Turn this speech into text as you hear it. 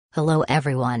Hello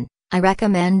everyone, I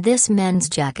recommend this men's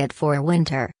jacket for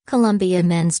winter. Columbia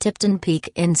Men's Tipton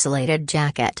Peak Insulated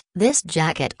Jacket. This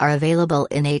jacket are available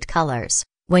in 8 colors.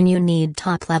 When you need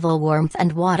top-level warmth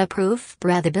and waterproof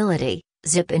breathability,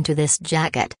 zip into this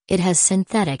jacket. It has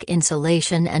synthetic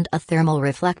insulation and a thermal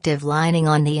reflective lining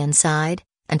on the inside,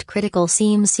 and critical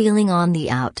seam sealing on the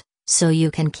out, so you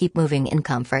can keep moving in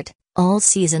comfort all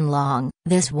season long.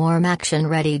 This warm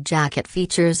action-ready jacket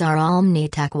features our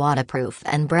Omni-Tech waterproof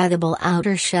and breathable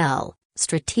outer shell,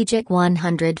 strategic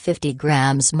 150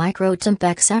 grams Microtemp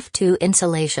XF II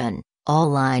insulation, all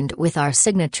lined with our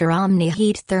signature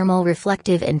Omni-Heat thermal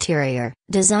reflective interior.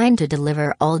 Designed to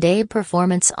deliver all-day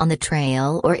performance on the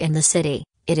trail or in the city,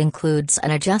 it includes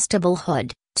an adjustable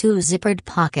hood, 2 zippered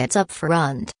pockets up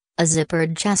front, a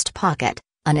zippered chest pocket,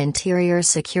 an interior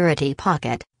security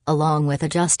pocket, along with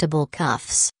adjustable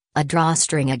cuffs, a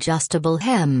drawstring adjustable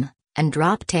hem, and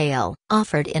drop tail.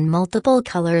 Offered in multiple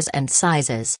colors and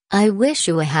sizes. I wish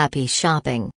you a happy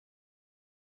shopping.